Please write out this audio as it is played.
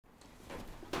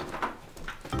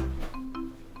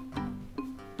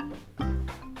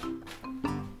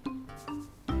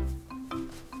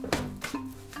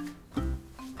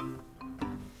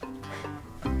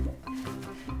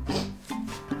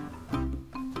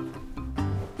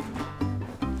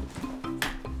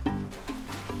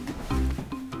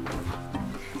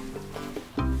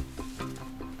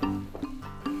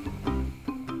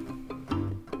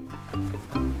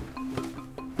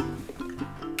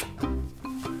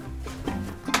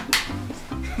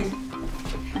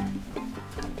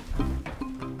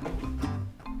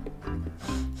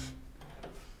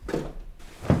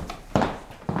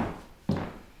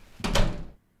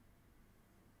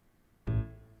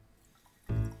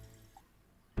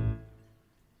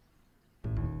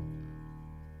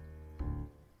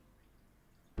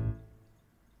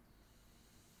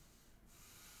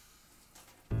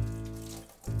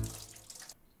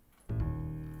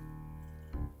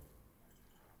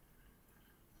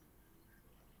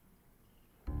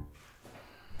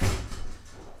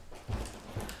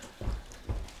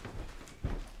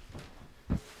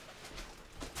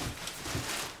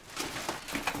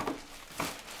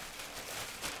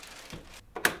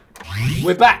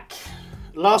We're back.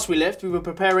 Last we left, we were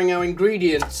preparing our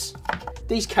ingredients.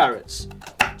 These carrots,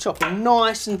 chop them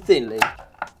nice and thinly.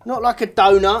 Not like a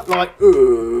donut, like,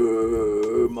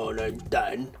 my name's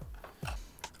Dan.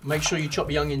 Make sure you chop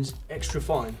the onions extra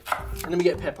fine. And then we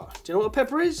get pepper. Do you know what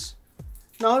pepper is?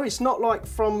 No, it's not like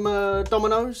from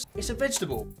Domino's. It's a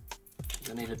vegetable.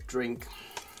 I need a drink.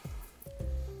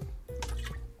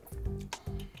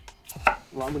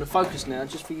 Right, I'm going to focus now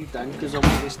just for you, Dan, because I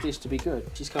want this dish to be good.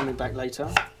 She's coming back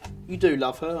later. You do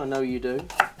love her, I know you do.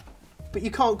 But you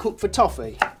can't cook for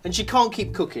toffee, and she can't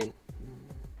keep cooking.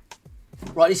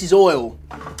 Right, this is oil.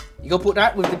 You got to put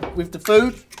that with the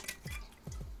food,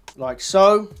 like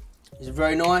so. It's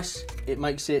very nice. It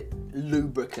makes it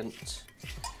lubricant.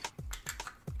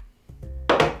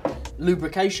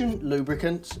 Lubrication,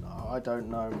 lubricant. Oh, I don't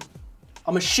know.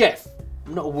 I'm a chef.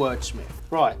 I'm not a wordsmith.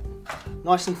 Right,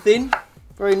 nice and thin.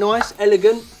 Very nice,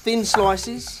 elegant, thin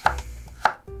slices.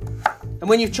 And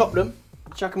when you've chopped them,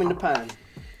 chuck them in the pan.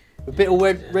 A bit of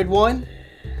red wine.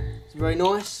 It's very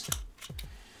nice.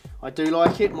 I do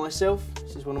like it myself.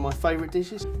 This is one of my favourite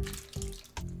dishes.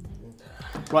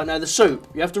 Right, now the soup.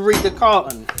 You have to read the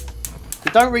carton. If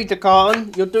you don't read the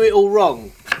carton, you'll do it all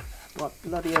wrong. Like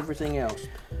bloody everything else.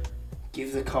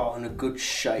 Give the carton a good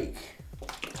shake.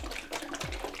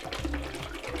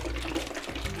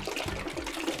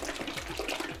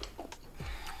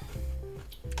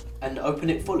 And open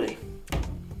it fully.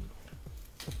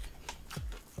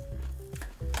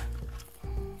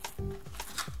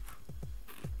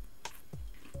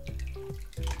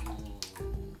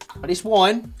 This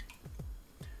wine,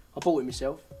 I bought it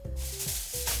myself.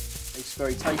 It's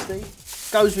very tasty.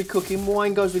 Goes with cooking,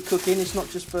 wine goes with cooking. It's not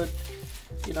just for,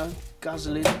 you know,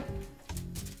 guzzling.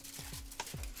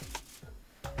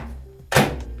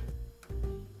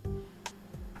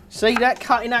 See that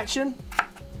cut in action?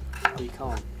 Oh, you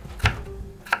can't.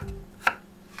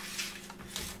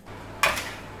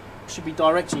 I should be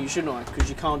directing you, shouldn't I? Because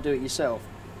you can't do it yourself.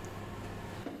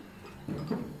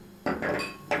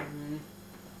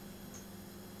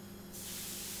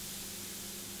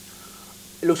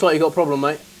 It looks like you got a problem,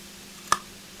 mate.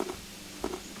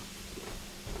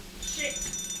 Shit!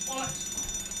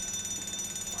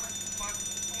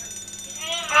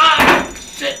 Ah!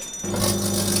 Shit!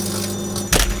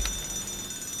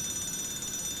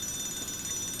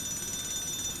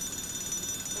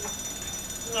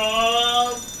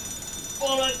 Oh,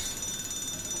 bollocks!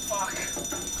 Fuck!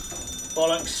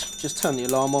 Bollocks! Just turn the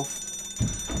alarm off.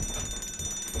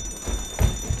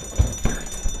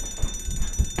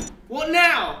 What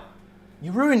now?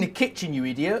 You ruined the kitchen, you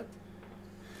idiot.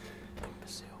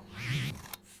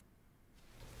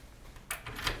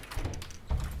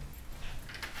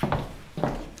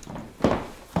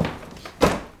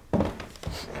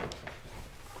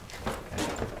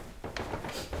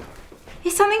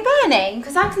 Is something burning?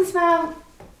 Because I can smell...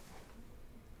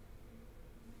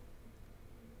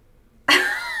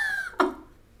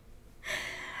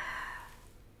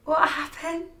 What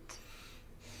happened?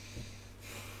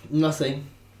 Nothing.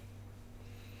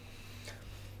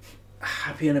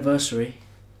 Happy anniversary.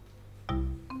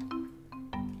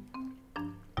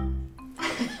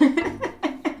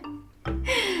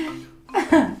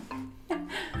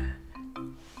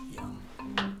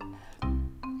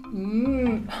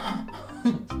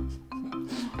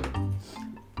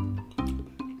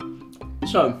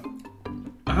 So,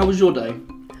 how was your day?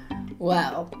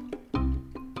 Well,